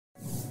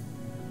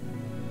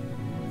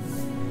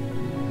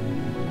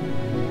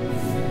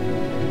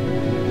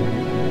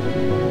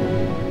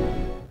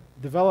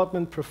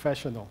development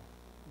professional.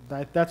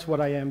 That's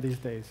what I am these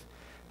days.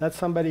 That's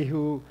somebody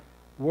who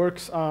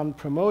works on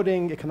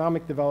promoting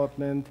economic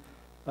development,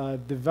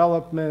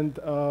 development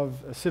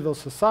of civil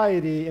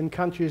society in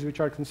countries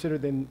which are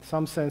considered in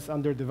some sense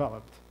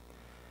underdeveloped.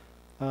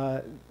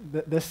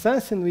 The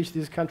sense in which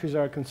these countries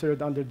are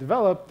considered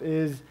underdeveloped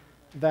is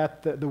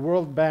that the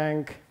World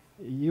Bank,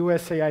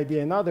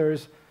 USAID, and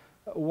others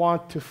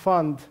want to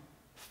fund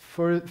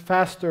for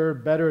faster,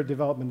 better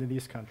development in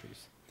these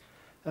countries.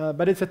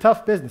 But it's a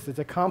tough business. It's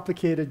a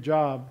complicated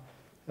job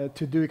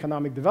to do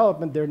economic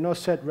development. There are no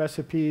set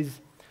recipes.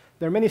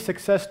 There are many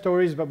success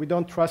stories, but we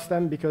don't trust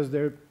them because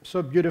they're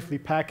so beautifully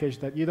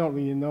packaged that you don't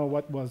really know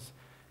what was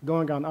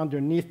going on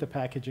underneath the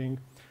packaging.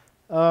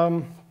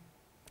 And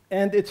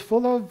it's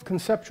full of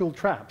conceptual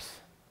traps.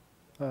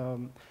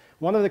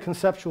 One of the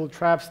conceptual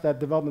traps that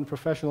development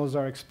professionals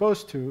are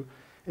exposed to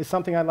is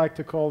something I like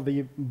to call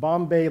the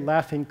Bombay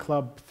Laughing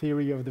Club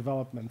theory of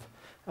development.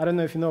 I don't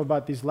know if you know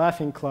about these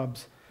laughing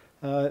clubs.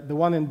 The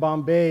one in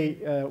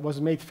Bombay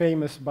was made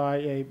famous by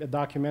a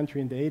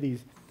documentary in the 80s.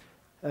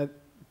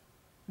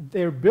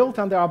 They're built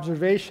on the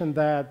observation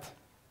that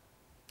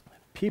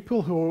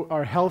people who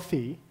are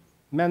healthy,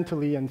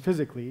 mentally and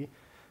physically,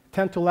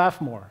 tend to laugh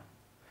more.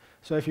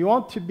 So if you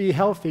want to be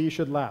healthy, you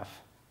should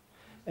laugh.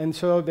 And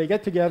so they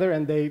get together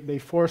and they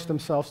force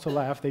themselves to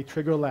laugh. They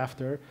trigger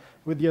laughter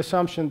with the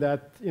assumption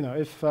that, you know,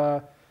 if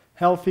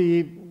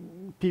healthy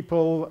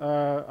people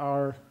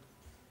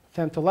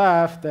tend to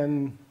laugh,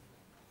 then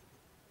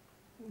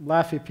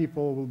laughy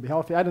people will be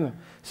healthy. I don't know.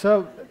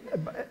 So,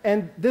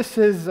 and this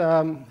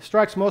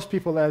strikes most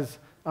people as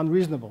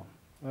unreasonable.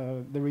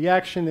 The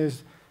reaction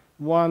is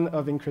one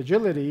of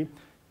incredulity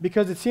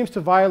because it seems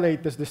to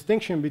violate this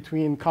distinction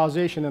between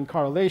causation and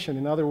correlation.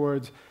 In other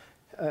words,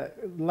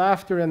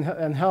 laughter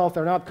and health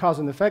are not cause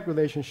and effect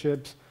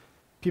relationships,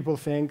 people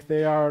think.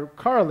 They are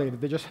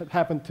correlated. They just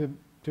happen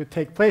to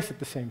take place at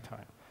the same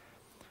time.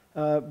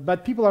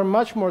 But people are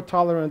much more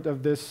tolerant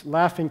of this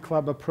laughing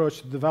club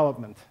approach to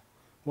development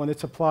when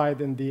it's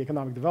applied in the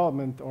economic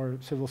development or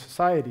civil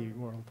society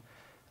world.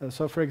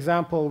 So for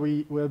example,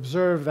 we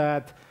observe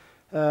that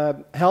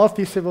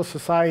healthy civil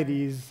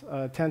societies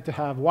tend to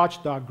have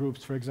watchdog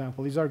groups, for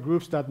example. These are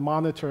groups that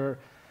monitor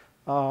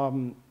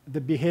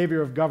the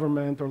behavior of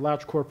government or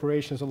large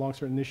corporations along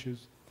certain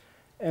issues.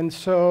 And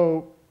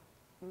so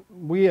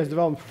we as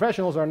development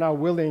professionals are now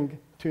willing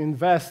to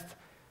invest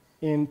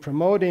in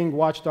promoting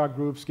watchdog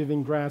groups,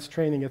 giving grants,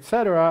 training,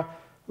 etc.,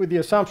 with the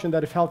assumption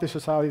that if healthy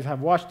societies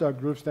have watchdog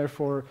groups,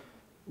 therefore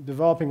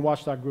developing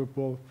watchdog group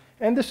will,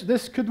 and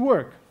this could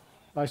work,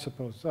 I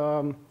suppose.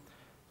 I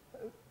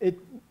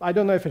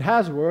don't know if it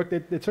has worked.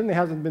 It certainly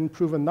hasn't been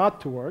proven not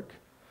to work,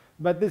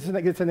 but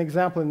it's an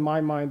example in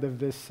my mind of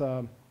this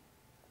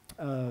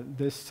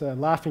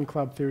laughing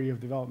club theory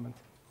of development.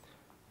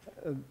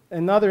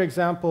 Another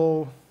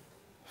example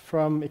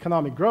from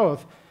economic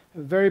growth,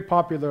 very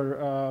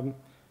popular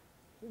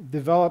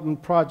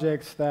development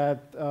projects that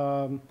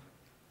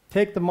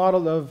take the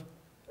model of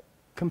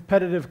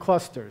competitive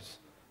clusters.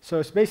 So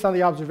it's based on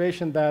the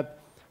observation that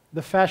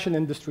the fashion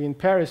industry in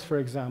Paris, for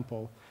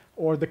example,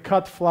 or the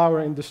cut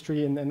flower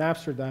industry in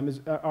Amsterdam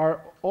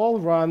are all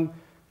run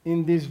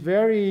in these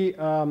very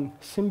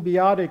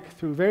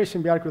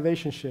symbiotic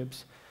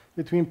relationships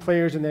between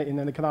players in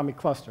an economic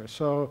cluster.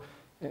 So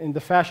in the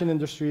fashion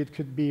industry, it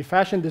could be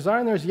fashion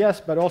designers, yes,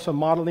 but also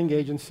modeling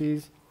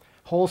agencies,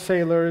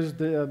 wholesalers,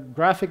 the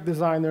graphic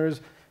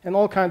designers, and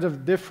all kinds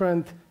of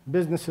different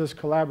businesses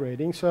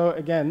collaborating. So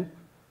again,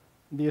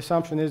 the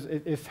assumption is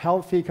if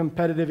healthy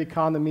competitive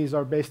economies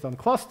are based on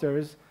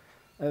clusters,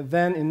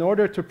 then in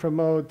order to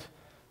promote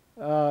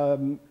a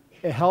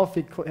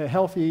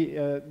healthy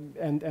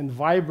and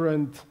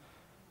vibrant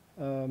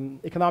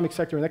economic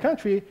sector in the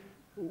country,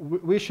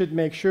 we should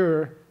make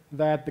sure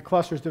that the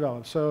clusters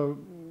develop. So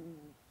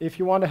if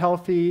you want a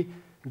healthy,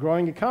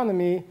 growing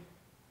economy,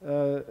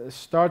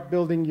 start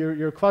building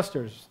your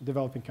clusters,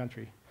 developing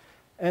country.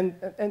 And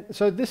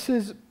so this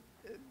is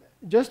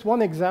just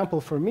one example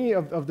for me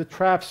of the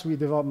traps we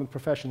development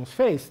professionals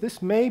face.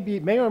 This may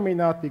or may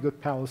not be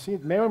good policy,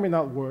 it may or may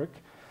not work.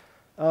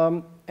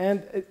 And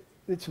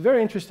it's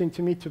very interesting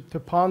to me to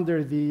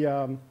ponder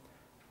the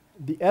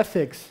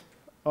ethics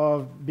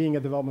of being a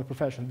development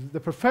professional, the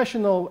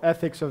professional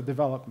ethics of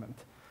development.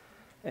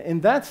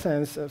 In that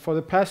sense, for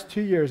the past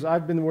 2 years,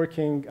 I've been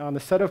working on a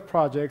set of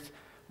projects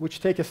which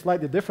take a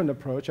slightly different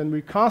approach, and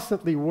we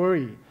constantly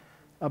worry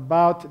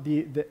about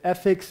the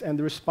ethics and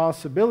the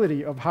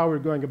responsibility of how we're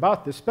going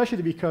about this,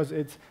 especially because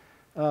it's,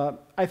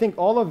 I think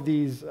all of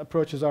these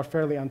approaches are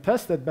fairly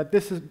untested, but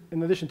this is,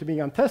 in addition to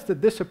being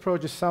untested, this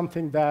approach is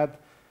something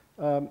that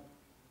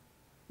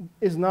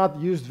is not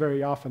used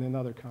very often in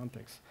other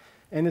contexts.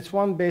 And it's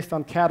one based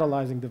on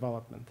catalyzing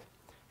development.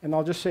 And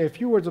I'll just say a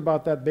few words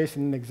about that based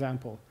on an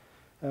example.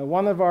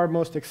 One of our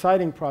most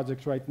exciting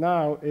projects right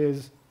now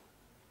is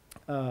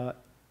the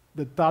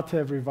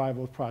Datev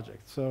Revival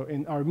Project. So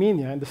in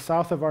Armenia, in the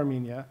south of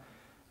Armenia,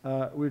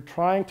 we're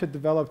trying to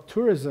develop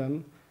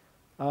tourism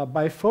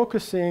by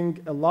focusing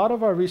a lot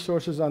of our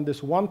resources on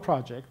this one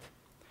project,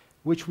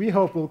 which we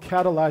hope will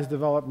catalyze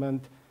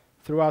development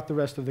throughout the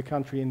rest of the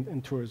country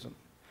in tourism.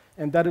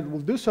 And that it will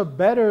do so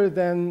better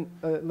than,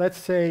 let's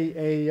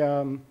say,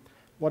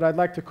 what I'd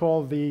like to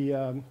call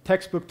the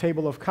textbook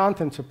table of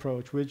contents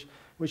approach, which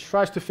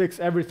tries to fix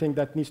everything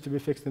that needs to be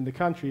fixed in the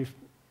country.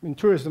 In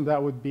tourism,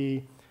 that would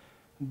be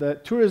the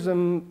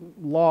tourism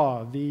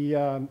law,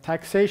 the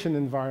taxation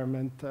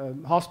environment,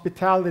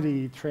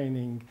 hospitality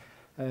training,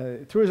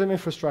 tourism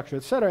infrastructure,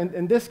 et cetera.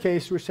 In this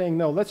case, we're saying,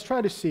 no, let's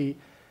try to see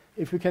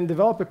if we can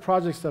develop a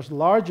project that's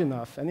large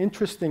enough and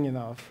interesting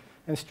enough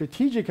and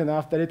strategic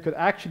enough that it could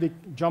actually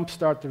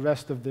jumpstart the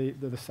rest of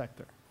the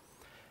sector.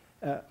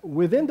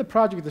 Within the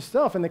project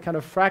itself, in the kind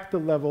of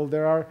fractal level,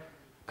 there are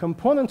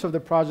components of the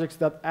projects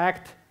that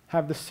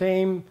have the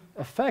same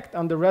effect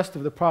on the rest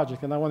of the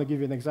project, and I want to give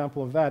you an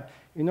example of that.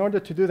 In order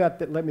to do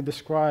that, let me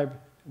describe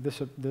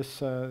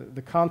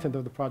the content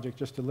of the project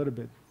just a little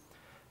bit.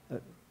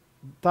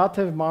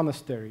 Datev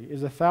Monastery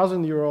is a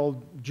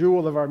 1,000-year-old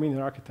jewel of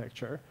Armenian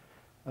architecture,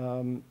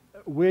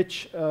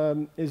 which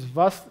is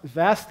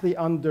vastly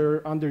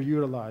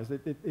underutilized.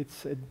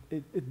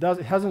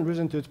 It hasn't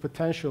risen to its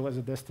potential as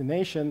a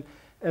destination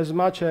as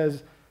much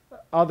as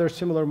other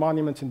similar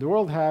monuments in the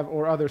world have,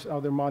 or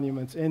other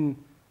monuments in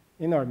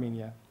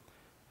Armenia.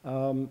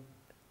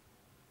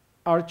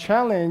 Our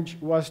challenge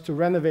was to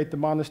renovate the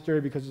monastery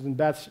because it's in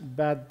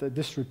bad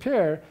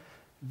disrepair.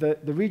 The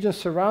region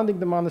surrounding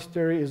the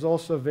monastery is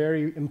also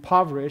very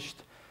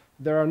impoverished.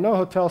 There are no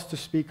hotels to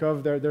speak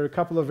of. There are a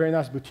couple of very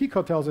nice boutique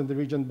hotels in the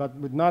region, but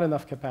with not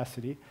enough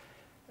capacity.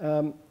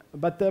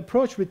 But the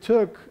approach we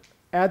took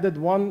added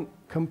one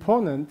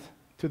component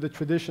to the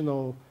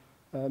traditional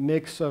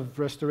mix of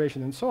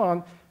restoration and so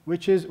on,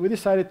 which is we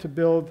decided to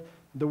build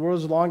the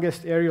world's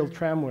longest aerial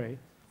tramway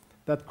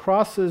that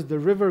crosses the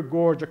river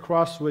gorge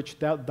across which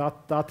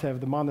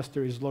Datev, the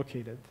monastery, is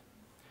located.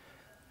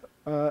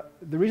 The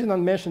reason I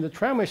mentioned the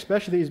tramway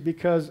especially is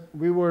because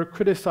we were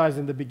criticized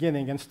in the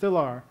beginning, and still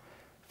are,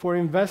 for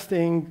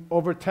investing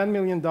over $10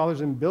 million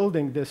in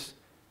building this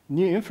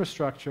new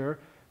infrastructure,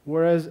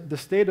 whereas the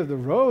state of the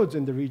roads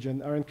in the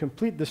region are in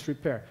complete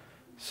disrepair.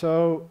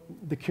 So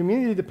the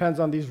community depends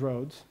on these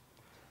roads.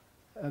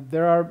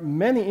 There are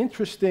many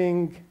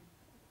interesting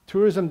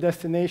tourism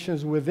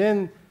destinations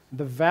within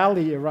the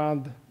valley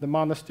around the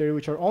monastery,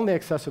 which are only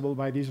accessible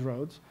by these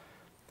roads.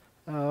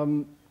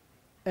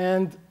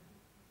 And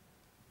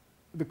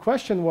the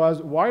question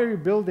was, why are you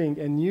building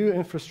a new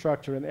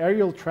infrastructure, an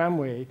aerial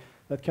tramway,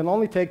 that can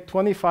only take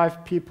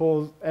 25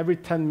 people every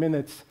 10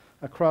 minutes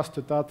across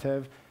to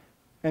Datev,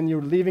 and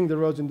you're leaving the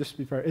roads in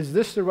disrepair? Is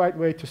this the right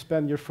way to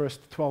spend your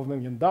first $12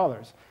 million?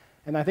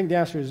 And I think the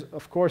answer is,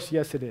 of course,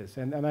 yes, it is.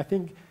 And I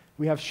think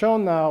we have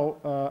shown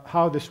now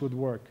how this would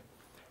work.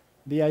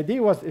 The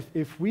idea was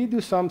if we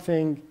do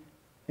something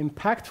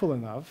impactful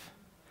enough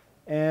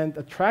and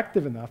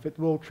attractive enough, it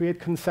will create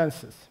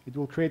consensus, it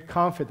will create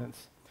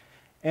confidence,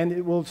 and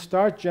it will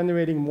start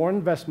generating more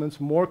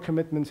investments, more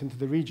commitments into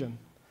the region.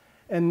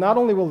 And not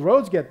only will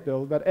roads get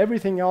built, but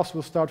everything else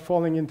will start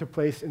falling into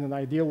place in an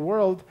ideal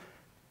world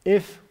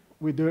if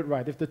we do it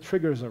right, if the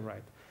triggers are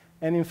right.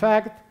 And in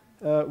fact,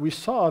 we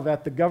saw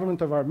that the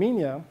government of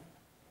Armenia,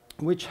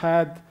 which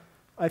had,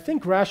 I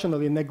think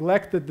rationally,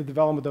 neglected the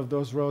development of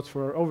those roads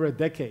for over a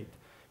decade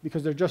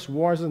because there just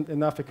wasn't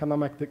enough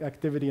economic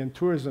activity and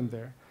tourism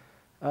there,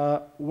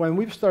 when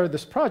we started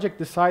this project,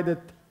 decided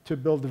to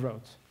build the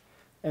roads.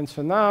 And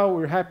so now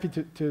we're happy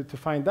to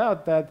find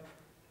out that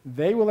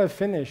they will have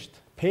finished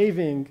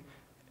paving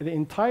the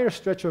entire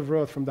stretch of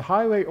road from the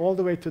highway all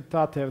the way to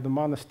Datev, the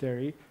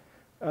monastery,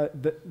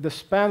 the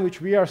span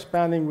which we are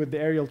spanning with the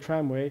aerial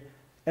tramway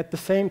at the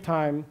same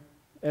time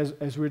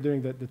as we're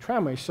doing the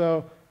tramway.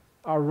 So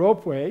our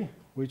ropeway,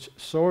 which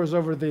soars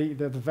over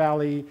the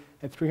valley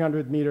at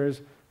 300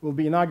 meters, will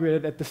be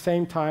inaugurated at the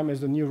same time as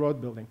the new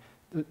road building.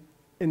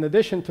 In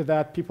addition to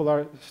that, people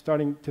are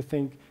starting to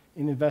think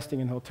in investing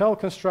in hotel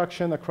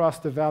construction across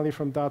the valley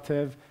from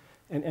Datev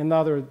and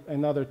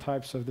other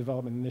types of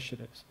development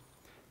initiatives.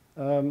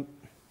 Now,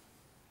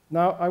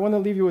 I want to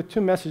leave you with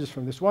two messages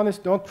from this. One is,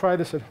 don't try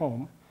this at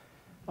home,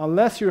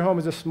 unless your home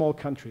is a small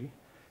country,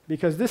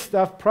 because this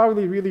stuff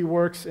probably really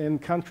works in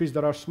countries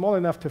that are small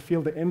enough to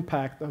feel the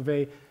impact of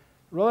a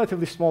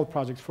relatively small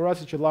project. For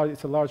us,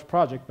 it's a large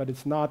project, but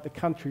it's not a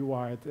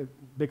countrywide,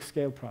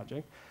 big-scale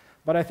project.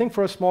 But I think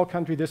for a small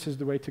country, this is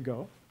the way to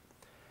go.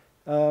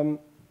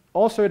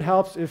 Also, it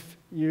helps if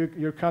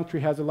your country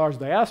has a large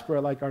diaspora,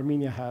 like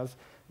Armenia has.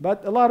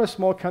 But a lot of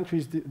small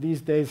countries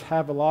these days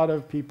have a lot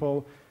of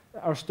people,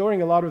 are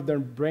storing a lot of their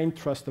brain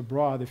trust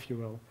abroad, if you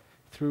will,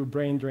 through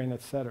brain drain,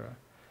 etc.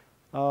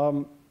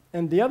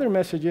 And the other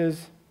message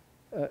is,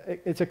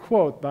 it's a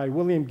quote by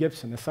William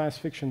Gibson, a science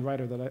fiction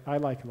writer that I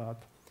like a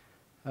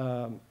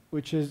lot,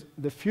 which is,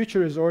 "The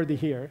future is already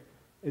here,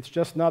 it's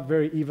just not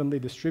very evenly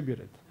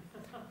distributed."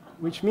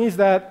 Which means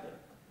that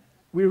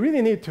we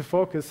really need to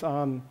focus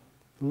on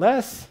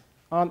less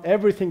on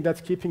everything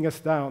that's keeping us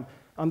down,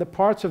 on the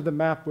parts of the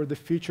map where the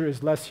future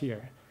is less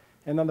here,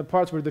 and on the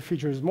parts where the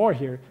future is more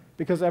here,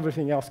 because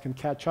everything else can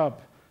catch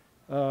up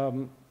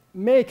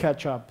may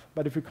catch up,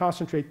 but if we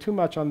concentrate too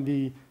much on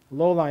the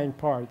low-lying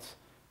parts,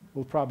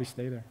 we'll probably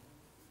stay there.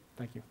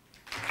 Thank you.